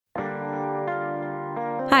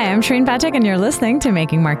Hi, I'm Sherman and you're listening to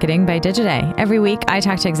Making Marketing by Digiday. Every week, I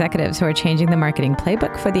talk to executives who are changing the marketing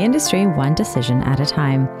playbook for the industry one decision at a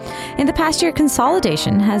time. In the past year,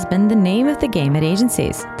 consolidation has been the name of the game at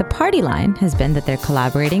agencies. The party line has been that they're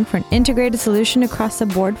collaborating for an integrated solution across the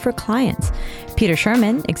board for clients. Peter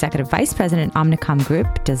Sherman, Executive Vice President at Omnicom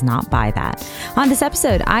Group, does not buy that. On this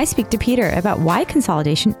episode, I speak to Peter about why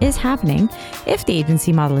consolidation is happening, if the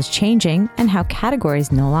agency model is changing, and how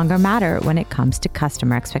categories no longer matter when it comes to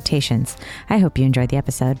customer expectations. I hope you enjoyed the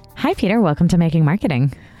episode. Hi, Peter. Welcome to Making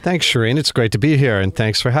Marketing. Thanks, Shereen. It's great to be here, and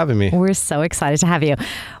thanks for having me. We're so excited to have you.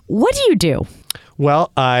 What do you do?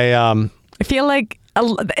 Well, I feel like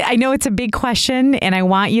I know it's a big question, and I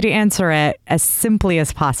want you to answer it as simply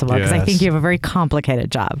as possible because I think you have a very complicated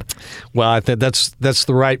job. Well, I think that's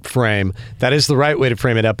the right frame. That is the right way to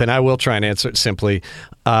frame it up, and I will try and answer it simply.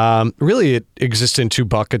 Really, it exists in two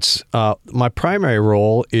buckets. My primary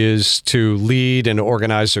role is to lead and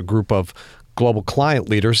organize a group of global client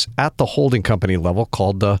leaders at the holding company level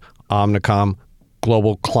called the Omnicom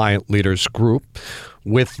Global Client Leaders Group,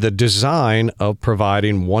 with the design of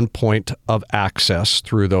providing one point of access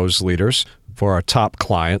through those leaders for our top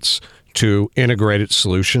clients to integrated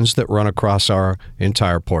solutions that run across our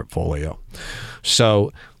entire portfolio.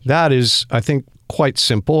 So that is, I think, quite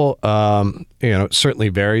simple. It certainly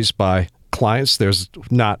varies by clients. There's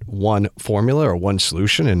not one formula or one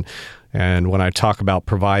solution. And when I talk about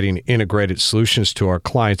providing integrated solutions to our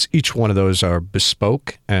clients, each one of those are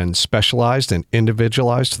bespoke and specialized and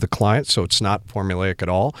individualized to the client. So it's not formulaic at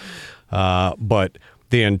all. But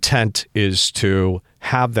the intent is to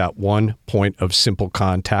have that one point of simple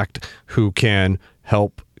contact who can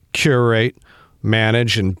help curate,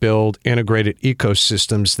 manage, and build integrated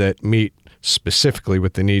ecosystems that meet specifically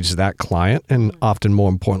with the needs of that client and often more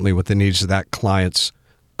importantly with the needs of that client's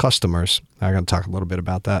customers. I'm going to talk a little bit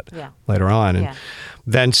about that later on. And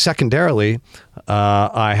then secondarily,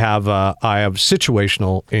 I have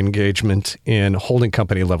situational engagement in holding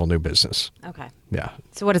company level new business. Okay. Yeah.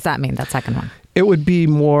 So what does that mean, that second one? It would be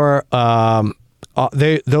more,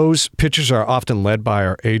 those pitches are often led by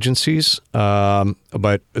our agencies,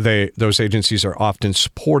 but those agencies are often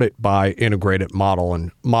supported by integrated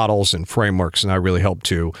models and frameworks, and I really help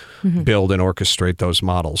to build and orchestrate those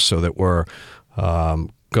models so that we're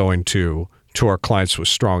going to our clients with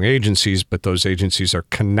strong agencies, but those agencies are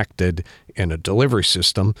connected in a delivery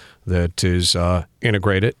system that is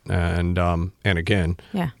integrated and again,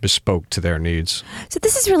 bespoke to their needs. So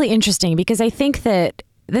this is really interesting because I think that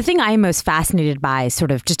the thing I'm most fascinated by,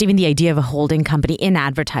 sort of just even the idea of a holding company in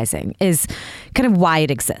advertising, is kind of why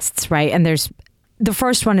it exists, right? And the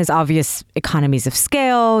first one is obvious economies of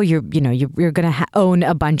scale. You're going to own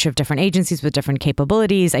a bunch of different agencies with different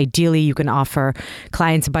capabilities. Ideally, you can offer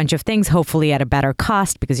clients a bunch of things, hopefully at a better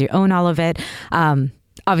cost because you own all of it.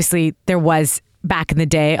 Obviously, there was back in the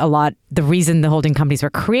day the reason the holding companies were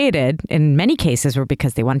created in many cases were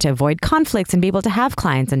because they wanted to avoid conflicts and be able to have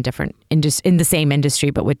clients in in the same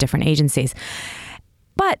industry but with different agencies.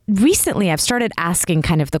 But recently, I've started asking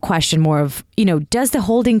kind of the question more of, does the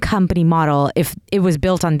holding company model, if it was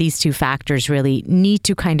built on these two factors, really need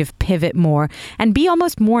to kind of pivot more and be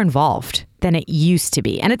almost more involved than it used to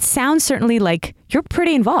be? And it sounds certainly like you're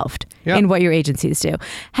pretty involved in what your agencies do.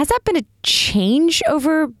 Has that been a change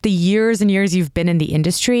over the years and years you've been in the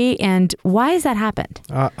industry? And why has that happened?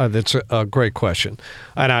 That's a great question.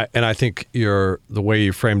 And I think the way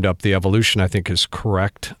you framed up the evolution, I think, is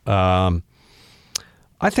correct.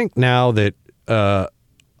 I think now that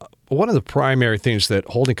one of the primary things that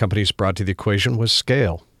holding companies brought to the equation was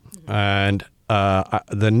scale. And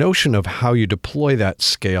the notion of how you deploy that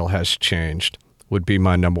scale has changed, would be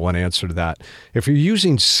my number one answer to that. If you're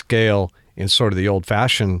using scale in sort of the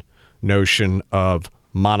old-fashioned notion of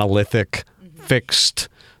monolithic, fixed,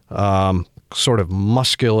 sort of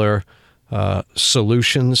muscular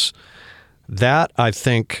solutions, that I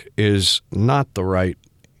think is not the right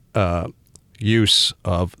use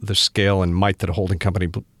of the scale and might that a holding company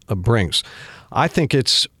brings. I think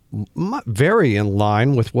it's very in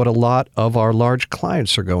line with what a lot of our large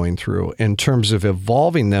clients are going through in terms of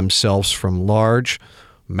evolving themselves from large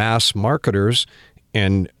mass marketers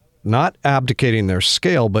and not abdicating their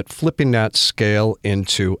scale, but flipping that scale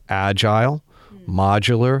into agile,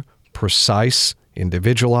 modular, precise,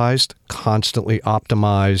 individualized, constantly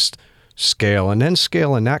optimized scale. And then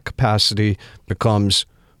scale in that capacity becomes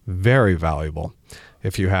very valuable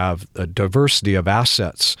if you have a diversity of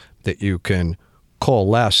assets that you can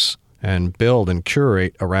coalesce and build and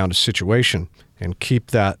curate around a situation and keep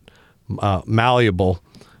that malleable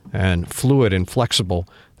and fluid and flexible.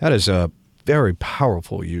 That is a very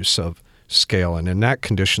powerful use of scale. And in that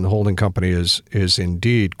condition, the holding company is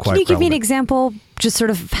indeed quite relevant. Can you give me an relevant. example, just sort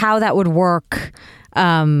of how that would work?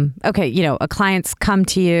 Okay, a client's come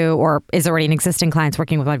to you or is already an existing client's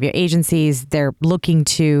working with one of your agencies. They're looking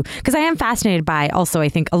to, because I am fascinated by also, I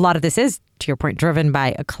think a lot of this is, to your point, driven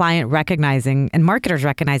by a client recognizing and marketers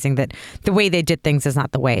recognizing that the way they did things is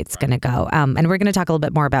not the way it's going to go. And we're going to talk a little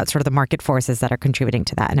bit more about sort of the market forces that are contributing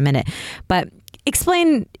to that in a minute. But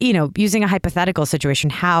explain, using a hypothetical situation,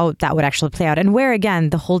 how that would actually play out and where, again,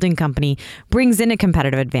 the holding company brings in a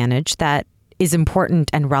competitive advantage that is important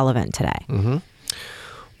and relevant today. Mm-hmm.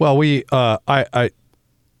 Well,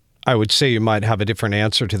 I would say you might have a different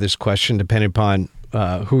answer to this question depending upon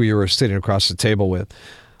who you were sitting across the table with.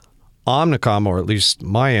 Omnicom, or at least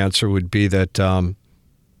my answer would be that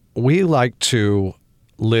we like to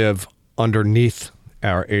live underneath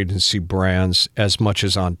our agency brands as much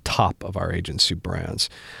as on top of our agency brands.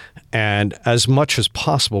 And as much as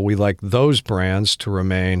possible, we like those brands to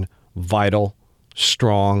remain vital,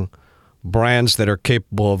 strong, brands that are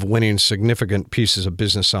capable of winning significant pieces of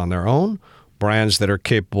business on their own, brands that are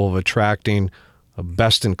capable of attracting a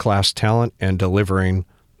best-in-class talent and delivering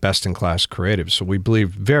best-in-class creative. So we believe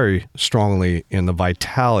very strongly in the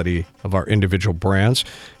vitality of our individual brands,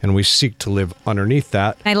 and we seek to live underneath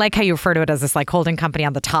that. I like how you refer to it as this like holding company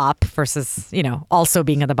on the top versus, also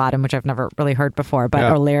being at the bottom, which I've never really heard before,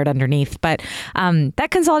 or layered underneath. But that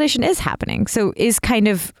consolidation is happening. So is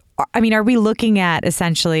are we looking at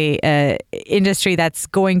essentially an industry that's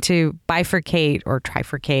going to bifurcate or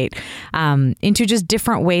trifurcate into just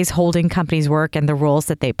different ways holding companies work and the roles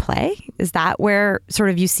that they play? Is that where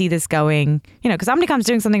sort of you see this going? Because Omnicom's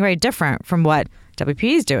doing something very different from what WP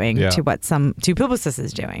is doing to what to Publicis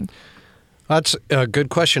is doing. That's a good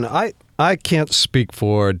question. I can't speak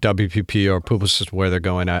for WPP or Publicis where they're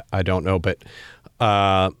going. I don't know, but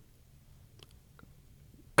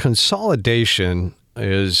consolidation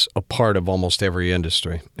is a part of almost every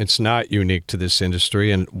industry. It's not unique to this industry,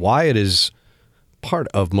 and why it is part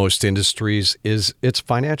of most industries is it's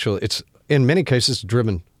financial. It's in many cases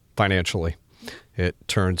driven financially. It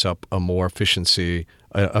turns up a more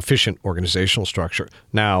efficient organizational structure.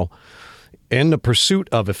 Now, in the pursuit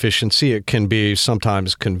of efficiency, it can be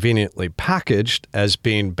sometimes conveniently packaged as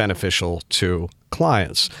being beneficial to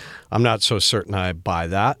clients. I'm not so certain I buy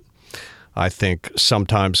that. I think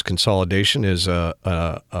sometimes consolidation is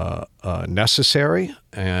necessary,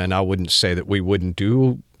 and I wouldn't say that we wouldn't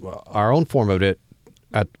do our own form of it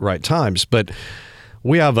at right times. But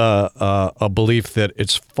we have a belief that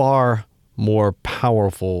it's far more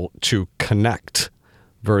powerful to connect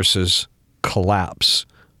versus collapse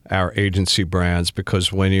our agency brands,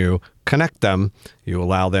 because when you connect them, you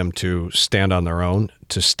allow them to stand on their own,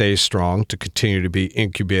 to stay strong, to continue to be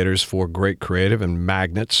incubators for great creative and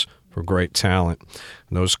magnets for great talent.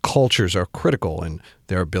 And those cultures are critical in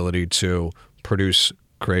their ability to produce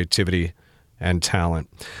creativity and talent.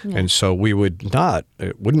 Yeah. And so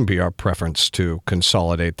it wouldn't be our preference to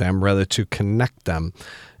consolidate them, rather to connect them.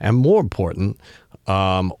 And more important,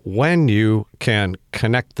 when you can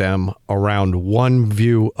connect them around one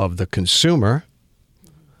view of the consumer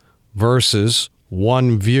versus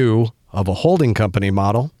one view of a holding company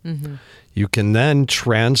model, you can then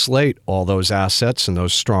translate all those assets and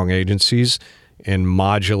those strong agencies in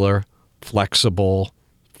modular, flexible,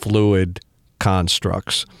 fluid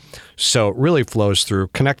constructs. So it really flows through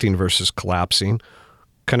connecting versus collapsing,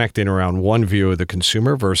 connecting around one view of the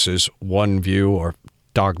consumer versus one view or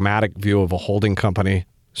dogmatic view of a holding company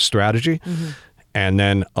strategy, and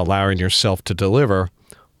then allowing yourself to deliver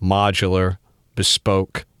modular,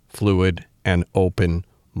 bespoke, fluid, and open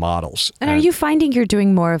models. And are you finding you're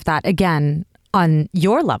doing more of that again on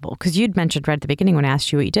your level? Because you'd mentioned right at the beginning when I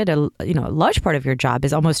asked you what you did, a large part of your job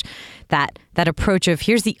is almost that approach of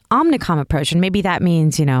here's the Omnicom approach, and maybe that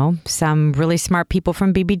means some really smart people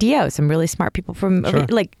from BBDO, some really smart people from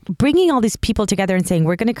like bringing all these people together and saying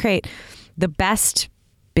we're going to create the best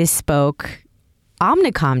bespoke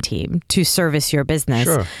Omnicom team to service your business.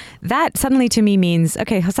 Sure. That suddenly to me means,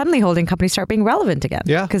 okay, suddenly holding companies start being relevant again.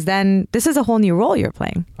 Yeah. Because then this is a whole new role you're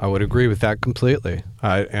playing. I would agree with that completely.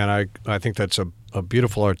 I think that's a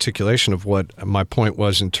beautiful articulation of what my point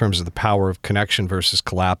was in terms of the power of connection versus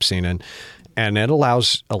collapsing. And it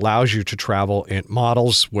allows you to travel in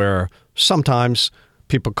models where sometimes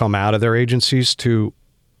people come out of their agencies to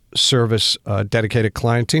service a dedicated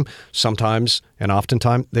client team. Sometimes and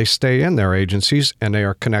oftentimes they stay in their agencies and they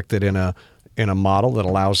are connected in a model that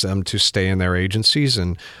allows them to stay in their agencies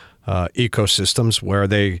and ecosystems where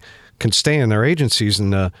they can stay in their agencies.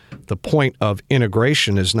 And the point of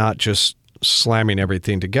integration is not just slamming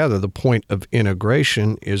everything together. The point of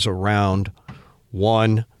integration is around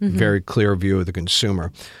one very clear view of the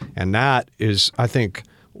consumer. And that is, I think,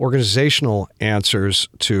 organizational answers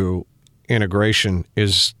to integration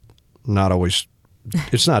is not always,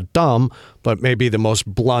 it's not dumb, but maybe the most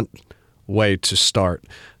blunt way to start.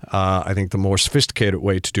 I think the more sophisticated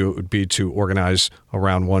way to do it would be to organize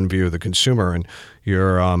around one view of the consumer, and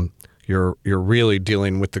you're really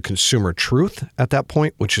dealing with the consumer truth at that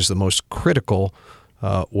point, which is the most critical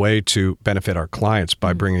way to benefit our clients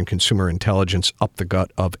by bringing consumer intelligence up the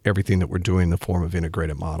gut of everything that we're doing in the form of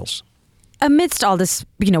integrated models. Amidst all this,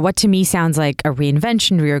 what to me sounds like a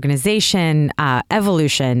reinvention, reorganization,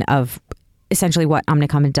 evolution of essentially what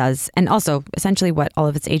Omnicom does, and also essentially what all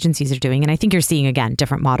of its agencies are doing. And I think you're seeing, again,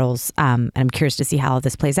 different models, and I'm curious to see how all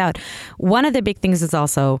this plays out. One of the big things is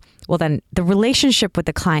also, well, then the relationship with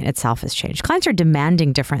the client itself has changed. Clients are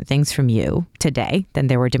demanding different things from you today than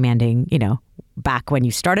they were demanding, back when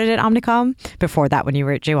you started at Omnicom. Before that, when you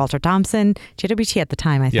were at J. Walter Thompson, JWT at the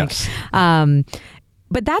time, I think. Yes.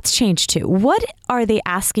 But that's changed too. What are they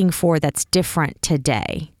asking for that's different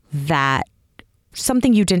today, that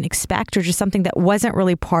something you didn't expect, or just something that wasn't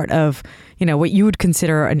really part of, what you would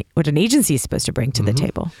consider what an agency is supposed to bring to the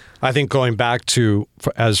table? I think going back to,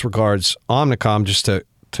 as regards Omnicom, just to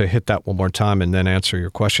hit that one more time and then answer your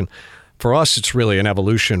question, for us, it's really an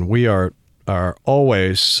evolution. We are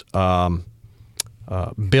always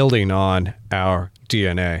building on our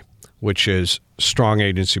DNA, which is strong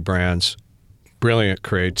agency brands, brilliant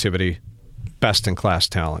creativity, best-in-class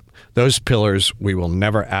talent. Those pillars we will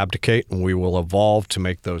never abdicate, and we will evolve to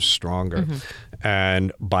make those stronger.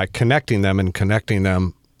 And by connecting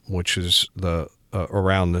them, which is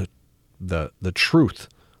around the truth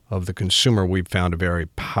of the consumer, we've found a very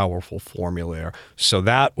powerful formula there. So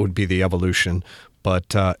that would be the evolution,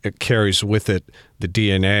 but it carries with it the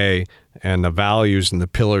DNA and the values and the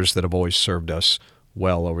pillars that have always served us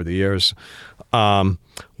well over the years.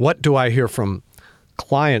 What do I hear from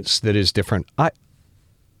clients that is different?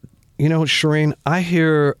 Shireen, I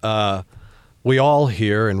hear, we all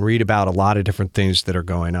hear and read about a lot of different things that are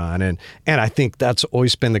going on. And I think that's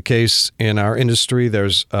always been the case in our industry.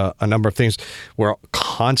 There's a number of things. We're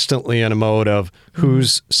constantly in a mode of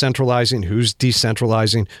who's centralizing, who's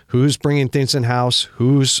decentralizing, who's bringing things in-house,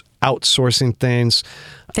 who's outsourcing things.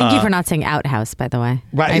 Thank you for not saying outhouse, by the way.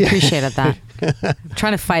 Right. I appreciated that. I'm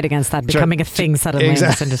trying to fight against that becoming a thing suddenly in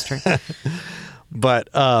this industry. But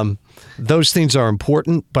those things are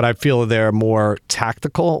important, but I feel they're more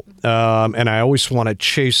tactical. And I always want to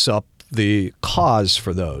chase up the cause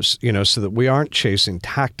for those, so that we aren't chasing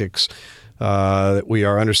tactics, that we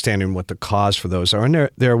are understanding what the cause for those are. And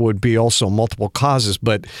there would be also multiple causes.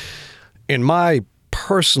 But in my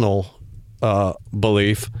personal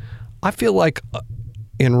belief, I feel like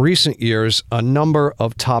in recent years, a number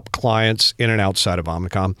of top clients in and outside of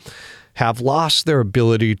Omnicom have lost their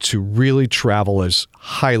ability to really travel as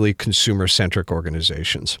highly consumer-centric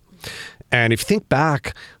organizations. And if you think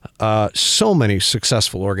back, so many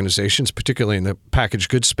successful organizations, particularly in the packaged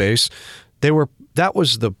goods space, that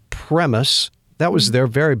was the premise, that was their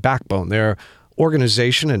very backbone. Their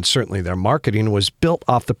organization and certainly their marketing was built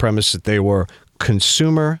off the premise that they were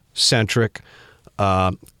consumer-centric,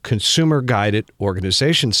 consumer-guided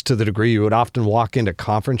organizations, to the degree you would often walk into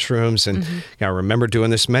conference rooms, and I remember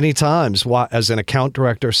doing this many times as an account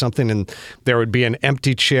director or something, and there would be an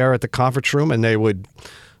empty chair at the conference room, and they would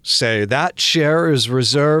say, that chair is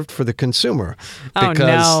reserved for the consumer. Oh,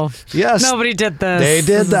 no. Yes. Nobody did this. They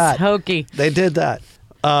did that. This is hokey. They did that.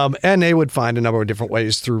 And they would find a number of different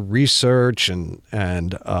ways through research and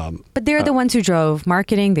but they're the ones who drove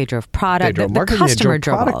marketing. They drove product. The customer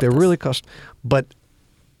drove product. They're really but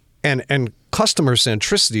and customer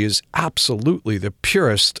centricity is absolutely the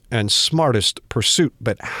purest and smartest pursuit.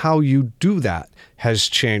 But how you do that has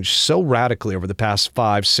changed so radically over the past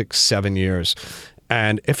 5, 6, 7 years.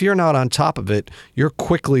 And if you're not on top of it, you're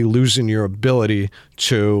quickly losing your ability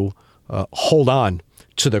to hold on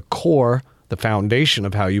to the core, the foundation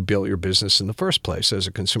of how you built your business in the first place as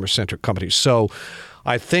a consumer-centric company. So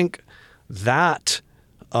I think that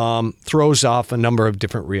throws off a number of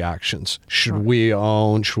different reactions. Should we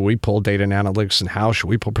own? Should we pull data and analytics in-house? Should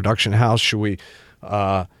we pull production in-house? Should we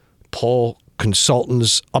pull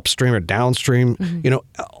consultants upstream or downstream?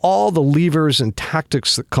 All the levers and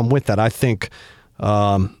tactics that come with that, I think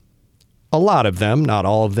a lot of them, not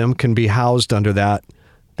all of them, can be housed under that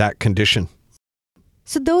condition.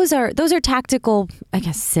 So those are tactical, I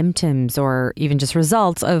guess, symptoms or even just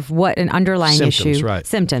results of what an underlying issue. Right.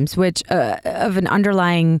 Symptoms, which of an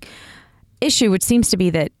underlying issue, which seems to be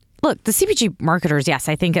that look, the CPG marketers, yes,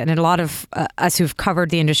 I think, and a lot of us who've covered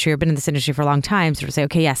the industry or been in this industry for a long time sort of say,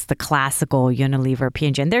 okay, yes, the classical Unilever,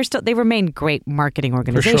 P&G, and they remain great marketing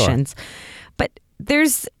organizations. For sure. But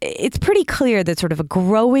it's pretty clear that sort of a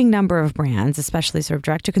growing number of brands, especially sort of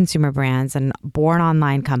direct-to-consumer brands and born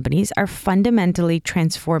online companies, are fundamentally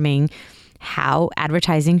transforming how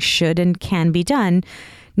advertising should and can be done,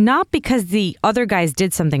 not because the other guys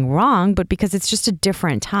did something wrong, but because it's just a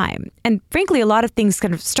different time. And frankly, a lot of things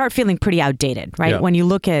kind of start feeling pretty outdated, right? Yeah. When you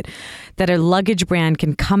look at that a luggage brand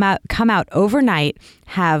can come out overnight,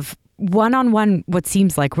 have one-on-one, what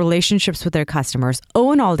seems like relationships with their customers,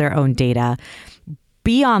 own all their own data,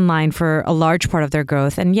 be online for a large part of their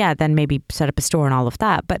growth, and then maybe set up a store and all of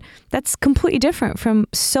that. But that's completely different from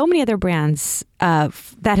so many other brands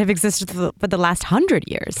that have existed for the last 100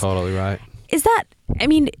 years. Totally right. Is that,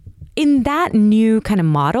 in that new kind of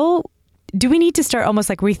model, do we need to start almost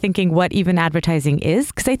like rethinking what even advertising is?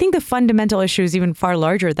 Because I think the fundamental issue is even far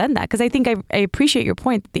larger than that. Because I think I appreciate your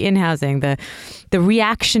point that the in-housing, the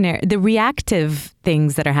reactive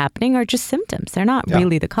things that are happening are just symptoms. They're not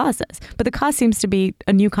really the causes. But the cause seems to be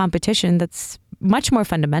a new competition that's much more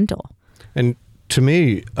fundamental. And to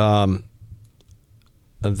me, the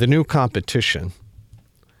new competition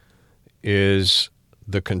is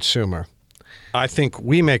the consumer. I think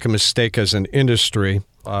we make a mistake as an industry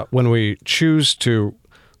when we choose to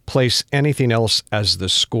place anything else as the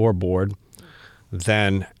scoreboard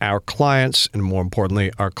than our clients, and more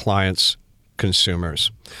importantly, our clients'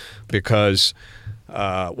 consumers. Because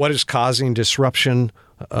what is causing disruption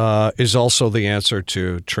is also the answer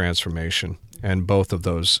to transformation. And both of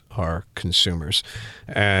those are consumers.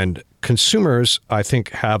 And consumers, I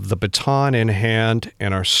think, have the baton in hand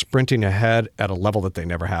and are sprinting ahead at a level that they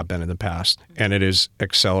never have been in the past. And it is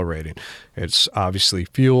accelerating. It's obviously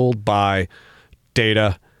fueled by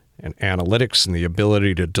data and analytics and the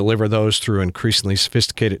ability to deliver those through increasingly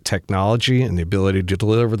sophisticated technology and the ability to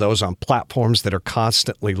deliver those on platforms that are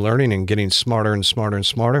constantly learning and getting smarter and smarter and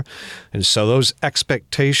smarter. And so those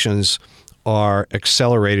expectations are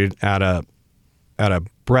accelerated at a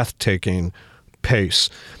breathtaking pace.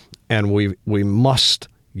 And we must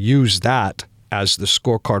use that as the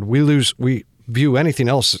scorecard. We view anything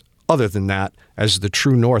else other than that as the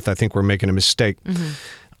true north. I think we're making a mistake.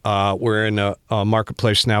 Mm-hmm. We're in a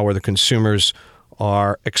marketplace now where the consumers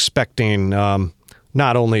are expecting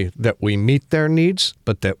not only that we meet their needs,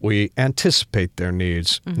 but that we anticipate their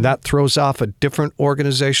needs. Mm-hmm. That throws off a different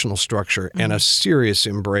organizational structure mm-hmm. and a serious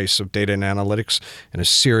embrace of data and analytics and a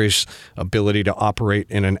serious ability to operate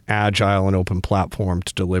in an agile and open platform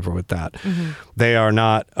to deliver with that. Mm-hmm. They are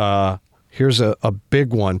not, here's a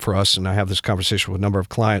big one for us, and I have this conversation with a number of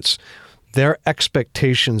clients. Their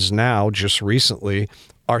expectations now, just recently,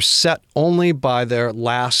 are set only by their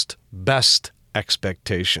last best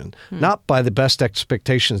expectation, not by the best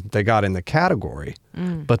expectations that they got in the category,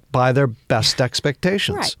 but by their best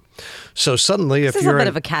expectations. Right. So suddenly, if you're a bit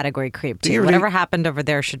of a category creep too. Whatever happened over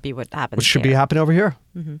there should be what happens. What should be happening over here?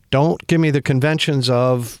 Mm-hmm. Don't give me the conventions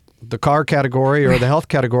of the car category or the health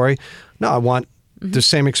category. No, I want the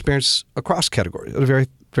same experience across categories. It's very,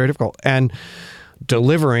 very difficult. And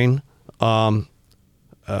delivering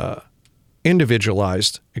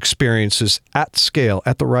individualized experiences at scale,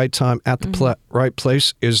 at the right time, at the right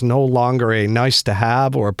place is no longer a nice to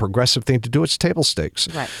have or a progressive thing to do. It's table stakes.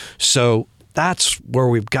 Right. So that's where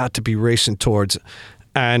we've got to be racing towards.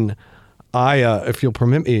 And I, if you'll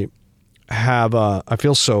permit me, I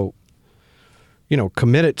feel so,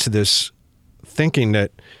 committed to this thinking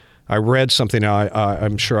that I read something.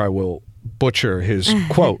 I'm sure I will butcher his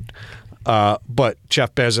quote. But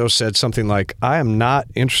Jeff Bezos said something like, I am not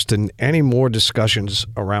interested in any more discussions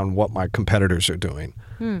around what my competitors are doing.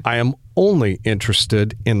 I am only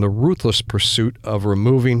interested in the ruthless pursuit of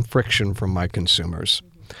removing friction from my consumers.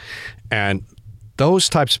 And those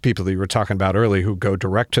types of people that you were talking about earlier who go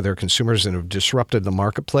direct to their consumers and have disrupted the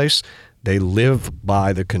marketplace, they live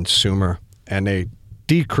by the consumer and they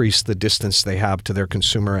decrease the distance they have to their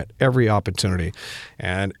consumer at every opportunity.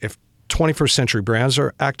 And if 21st century brands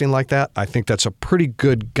are acting like that, I think that's a pretty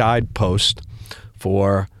good guidepost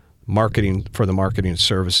for marketing, for the marketing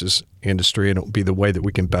services industry, and it will be the way that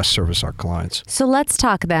we can best service our clients. So let's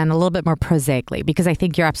talk then a little bit more prosaically, because I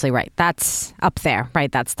think you're absolutely right. That's up there,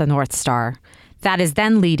 right? That's the North Star. That is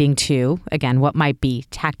then leading to, again, what might be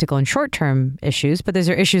tactical and short-term issues, but those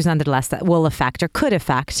are issues nonetheless that will affect or could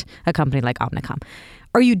affect a company like Omnicom.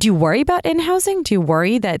 Do you worry about in-housing? Do you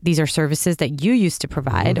worry that these are services that you used to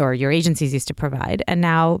provide or your agencies used to provide, and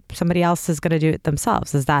now somebody else is going to do it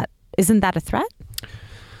themselves? Isn't that a threat?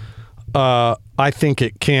 I think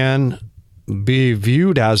it can be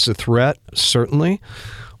viewed as a threat, certainly.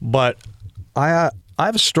 But I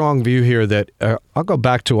have a strong view here that I'll go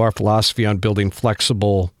back to our philosophy on building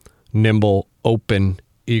flexible, nimble, open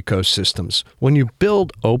ecosystems. When you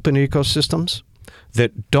build open ecosystems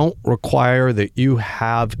that don't require that you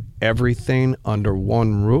have everything under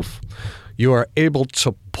one roof, you are able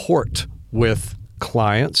to port with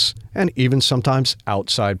clients and even sometimes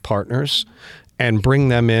outside partners and bring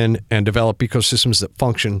them in and develop ecosystems that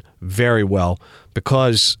function very well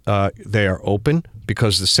because they are open,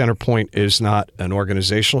 because the center point is not an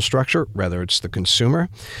organizational structure, rather it's the consumer.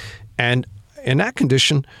 And in that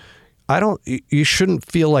condition, you shouldn't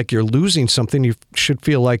feel like you're losing something. You should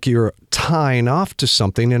feel like you're tying off to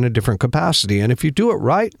something in a different capacity. And if you do it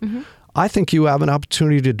right, I think you have an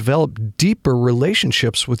opportunity to develop deeper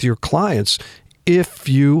relationships with your clients if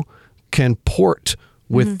you can port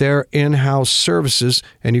with their in-house services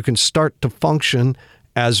and you can start to function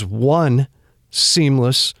as one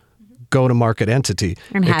seamless go-to-market entity.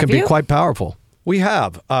 And it can be quite powerful. We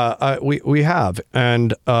have. We have.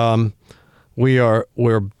 And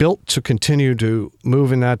we're built to continue to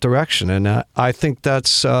move in that direction. And I think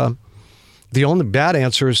that's the only bad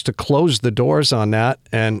answer is to close the doors on that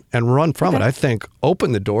and run from it. I think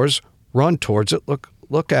open the doors, run towards it,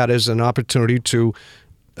 look at it as an opportunity to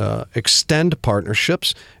extend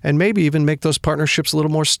partnerships and maybe even make those partnerships a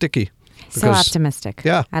little more sticky. So optimistic.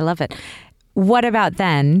 Yeah. I love it. What about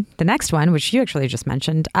then the next one, which you actually just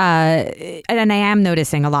mentioned, and I am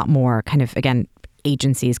noticing a lot more kind of, again,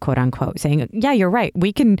 agencies, quote unquote, saying, yeah, you're right.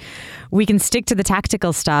 We can stick to the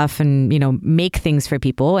tactical stuff and, make things for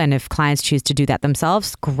people. And if clients choose to do that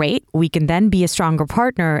themselves, great. We can then be a stronger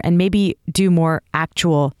partner and maybe do more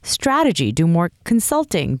actual strategy, do more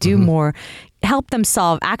consulting, do more, help them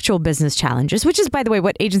solve actual business challenges, which is, by the way,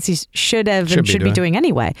 what agencies should be doing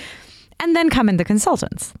anyway. And then come in the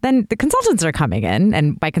consultants. Then the consultants are coming in,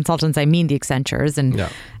 and by consultants I mean the Accentures,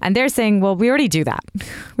 and they're saying, well, we already do that.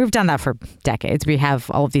 We've done that for decades. We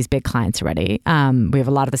have all of these big clients already. We have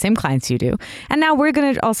a lot of the same clients you do, and now we're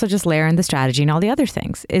going to also just layer in the strategy and all the other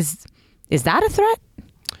things. Is that a threat?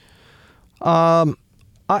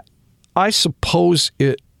 I suppose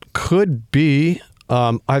it could be.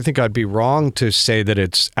 I think I'd be wrong to say that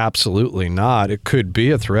it's absolutely not. It could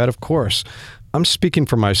be a threat, of course. I'm speaking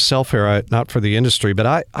for myself here, not for the industry,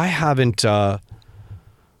 but I haven't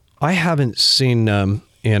seen them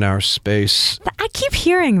in our space. I keep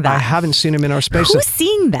hearing that. I haven't seen them in our space. Who's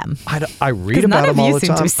seeing them? I read about them all the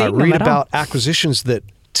time. I read about acquisitions that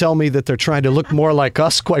tell me that they're trying to look more like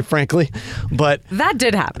us, quite frankly. But that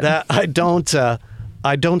did happen. I don't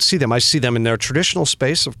see them. I see them in their traditional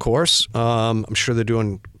space, of course. I'm sure they're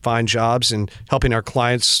doing fine jobs in helping our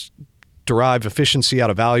clients derive efficiency out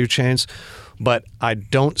of value chains. But I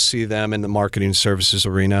don't see them in the marketing services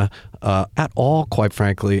arena at all, quite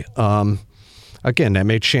frankly. Again, that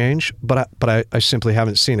may change, but I simply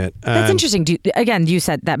haven't seen it. That's interesting. You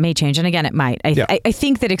said that may change, and again, it might. I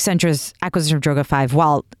think that Accenture's acquisition of Droga5,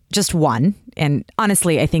 while just one, and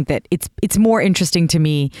honestly, I think that it's more interesting to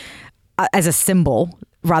me as a symbol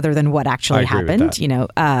rather than what actually happened.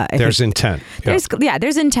 There's intent.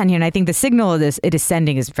 There's intent here, and I think the signal of it is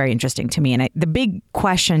sending is very interesting to me. And the big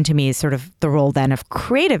question to me is sort of the role then of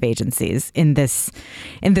creative agencies in this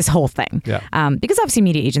whole thing. Yeah. Because obviously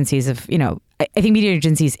media agencies have, I think media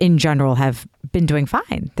agencies in general have been doing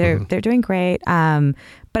fine. They're doing great.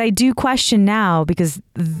 But I do question now, because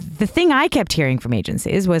the thing I kept hearing from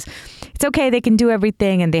agencies was, it's okay, they can do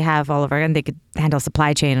everything and they have all of and they could handle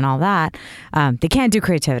supply chain and all that. They can't do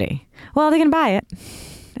creativity. Well, they can buy it.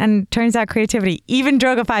 And turns out creativity, even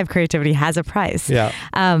Droga5 creativity, has a price. Yeah.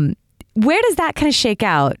 Where does that kind of shake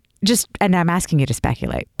out? And I'm asking you to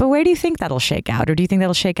speculate, but where do you think that'll shake out? Or do you think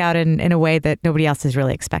that'll shake out in a way that nobody else is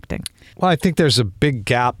really expecting? Well, I think there's a big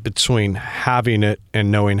gap between having it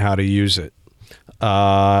and knowing how to use it.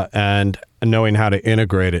 And knowing how to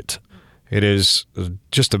integrate it. It is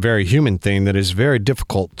just a very human thing that is very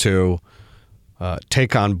difficult to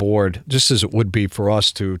take on board, just as it would be for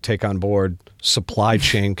us to take on board supply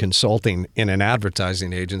chain consulting in an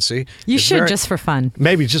advertising agency. You should, just for fun.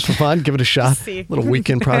 Maybe just for fun, give it a shot, little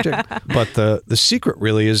weekend project. But the secret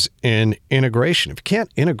really is in integration. If you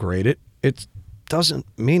can't integrate it, it doesn't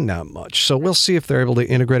mean that much. So we'll see if they're able to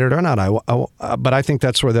integrate it or not. But I think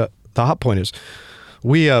that's where the hot point is.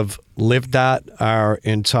 We have lived that our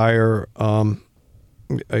entire, our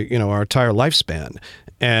entire lifespan,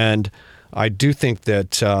 and I do think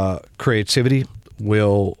that creativity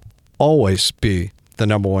will always be the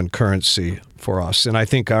number one currency for us, and I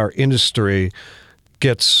think our industry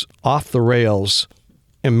gets off the rails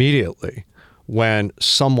immediately when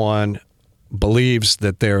someone believes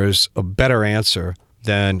that there is a better answer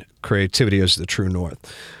then creativity is the true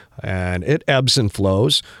north. And it ebbs and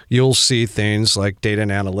flows. You'll see things like data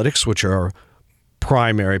and analytics, which are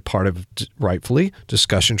primary part of, rightfully,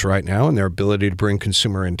 discussions right now, and their ability to bring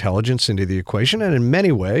consumer intelligence into the equation, and in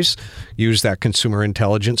many ways use that consumer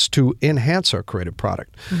intelligence to enhance our creative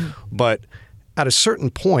product. But at a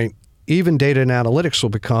certain point, even data and analytics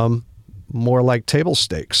will become more like table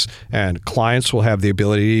stakes, and clients will have the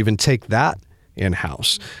ability to even take that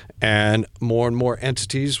in-house. And more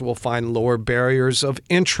entities will find lower barriers of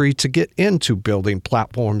entry to get into building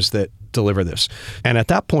platforms that deliver this. And at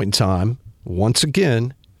that point in time, once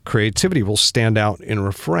again, creativity will stand out in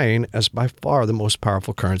refrain as by far the most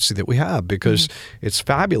powerful currency that we have, because it's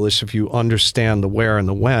fabulous if you understand the where and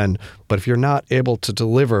the when, but if you're not able to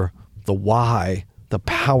deliver the why, the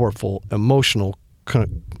powerful, emotional,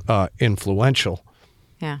 influential,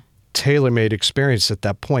 tailor-made experience at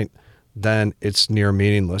that point, then it's near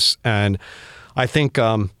meaningless. And I think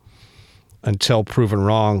until proven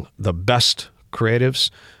wrong, the best creatives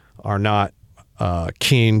are not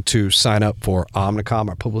keen to sign up for Omnicom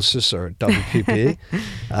or Publicis or WPP.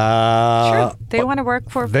 Sure. They want to work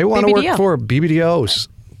for They want to work for BBDOs,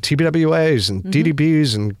 TBWAs, and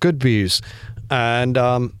DDBs and good Bs. And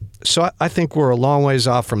so I think we're a long ways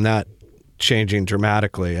off from that changing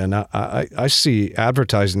dramatically. And I see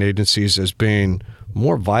advertising agencies as being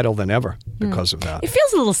more vital than ever because of that. It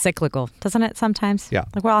feels a little cyclical, doesn't it, sometimes? Yeah.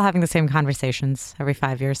 Like we're all having the same conversations every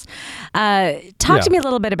 5 years. Talk to me a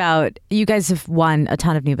little bit about, you guys have won a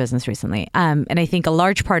ton of new business recently. And I think a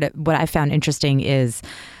large part of what I found interesting is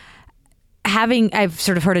I've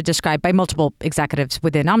sort of heard it described by multiple executives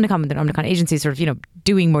within Omnicom and the Omnicom agencies, sort of,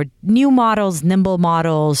 doing more new models, nimble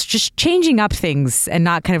models, just changing up things and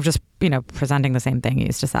not kind of just, presenting the same thing you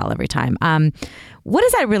used to sell every time. What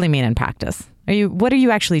does that really mean in practice? What are you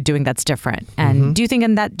actually doing that's different? And do you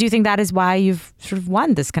think that is why you've sort of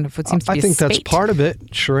won this kind of what seems to be a I think spate? that's part of it,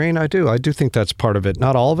 Shireen. I do think that's part of it.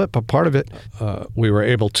 Not all of it, but part of it. We were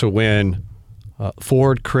able to win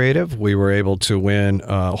Ford Creative. We were able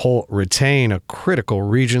to retain a critical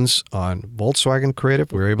regions on Volkswagen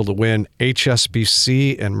Creative. We were able to win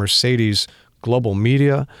HSBC and Mercedes Global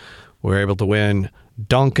Media. We were able to win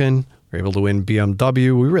Duncan. We were able to win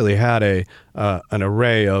BMW. We really had an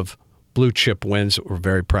array of blue chip wins that we're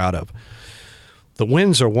very proud of. The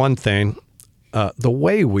wins are one thing. The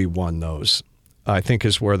way we won those, I think,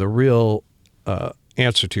 is where the real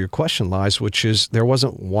answer to your question lies, which is there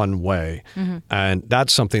wasn't one way. And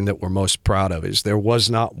that's something that we're most proud of, is there was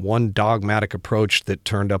not one dogmatic approach that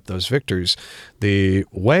turned up those victories. The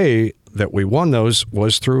way that we won those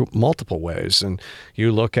was through multiple ways. And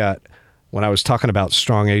you look at, when I was talking about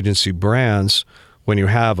strong agency brands, when you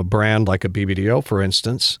have a brand like a BBDO, for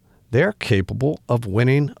instance, they're capable of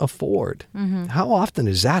winning a Ford. How often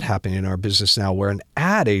is that happening in our business now, where an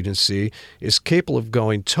ad agency is capable of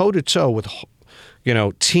going toe-to-toe with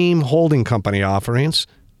team holding company offerings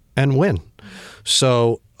and win?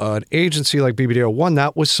 So an agency like BBDO won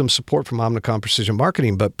that with some support from Omnicom Precision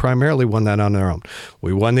Marketing, but primarily won that on their own.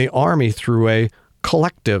 We won the Army through a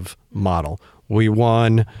collective model. We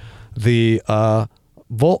won the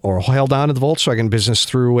held on to the Volkswagen business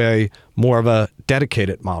through a more of a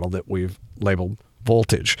dedicated model that we've labeled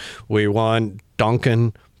Voltage. We won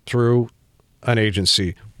Duncan through an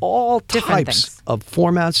agency. All types of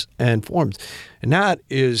formats and forms. And that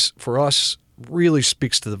is, for us, really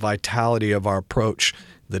speaks to the vitality of our approach,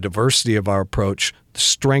 the diversity of our approach, the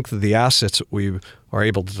strength of the assets that we are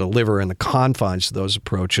able to deliver in the confines of those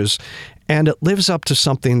approaches. And it lives up to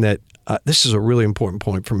something that, this is a really important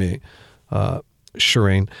point for me,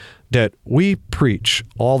 Shireen, that we preach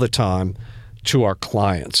all the time to our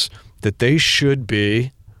clients, that they should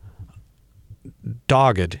be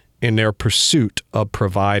dogged in their pursuit of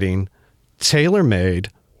providing tailor-made,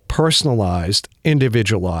 personalized,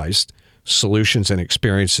 individualized solutions and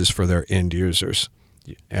experiences for their end users.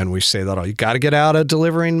 And we say that you got to get out of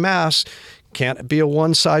delivering mass. Can't be a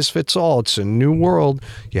one-size-fits-all. It's a new world.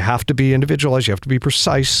 You have to be individualized. You have to be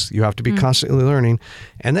precise. You have to be constantly learning.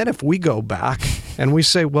 And then if we go back and we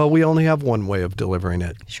say, well, we only have one way of delivering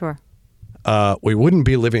it. Sure. We wouldn't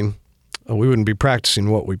be practicing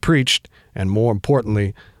what we preached. And more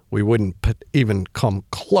importantly, we wouldn't even come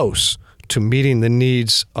close to meeting the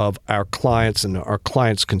needs of our clients and our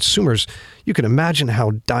clients' consumers. You can imagine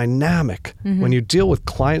how dynamic, when you deal with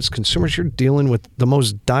clients, consumers, you're dealing with the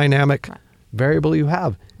most dynamic variable you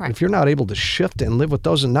have. If you're not able to shift and live with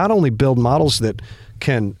those and not only build models that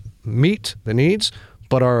can meet the needs,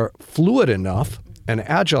 but are fluid enough and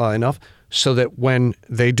agile enough so that when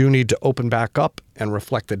they do need to open back up and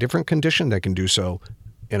reflect a different condition, they can do so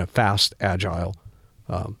in a fast, agile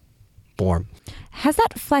form. has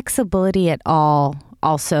that flexibility at all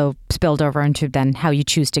also spilled over into then how you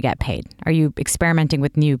choose to get paid? Are you experimenting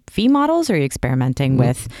with new fee models, or are you experimenting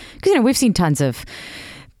with, because we've seen tons of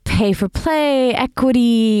pay for play,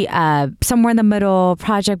 equity, somewhere in the middle,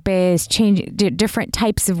 project-based, different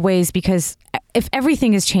types of ways, because if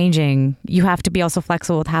everything is changing, you have to be also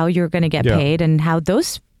flexible with how you're going to get paid and how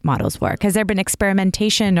those models work. Has there been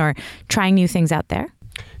experimentation or trying new things out there?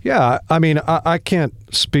 Yeah, I mean, I can't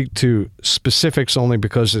speak to specifics only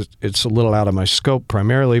because it's a little out of my scope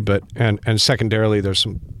primarily, but and secondarily, there's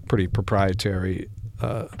some pretty proprietary,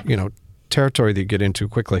 territory that you get into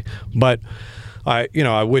quickly. But I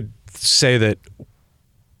would say that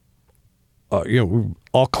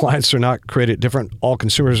all clients are not created different. All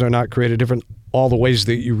consumers are not created different. All the ways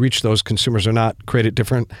that you reach those consumers are not created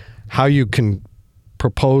different. How you can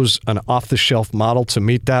propose an off-the-shelf model to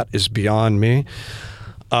meet that is beyond me.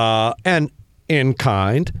 And in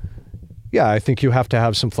kind, I think you have to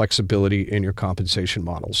have some flexibility in your compensation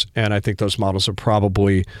models. And I think those models are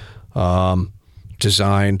probably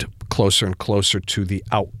designed closer and closer to the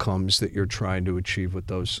outcomes that you're trying to achieve with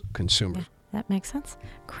those consumers. Yeah, that makes sense.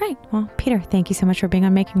 Great. Well, Peter, thank you so much for being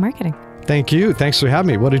on Making Marketing. Thank you. Thanks for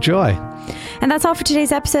having me. What a joy. And that's all for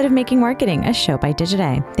today's episode of Making Marketing, a show by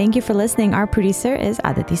Digiday. Thank you for listening. Our producer is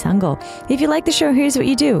Aditi Sangal. If you like the show, here's what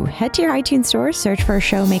you do. Head to your iTunes store, search for a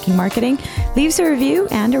show, Making Marketing, leave us a review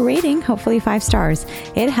and a rating, hopefully 5 stars.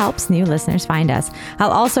 It helps new listeners find us.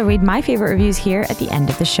 I'll also read my favorite reviews here at the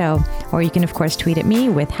end of the show. Or you can, of course, tweet at me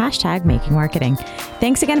with #MakingMarketing.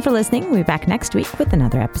 Thanks again for listening. We'll be back next week with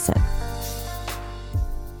another episode.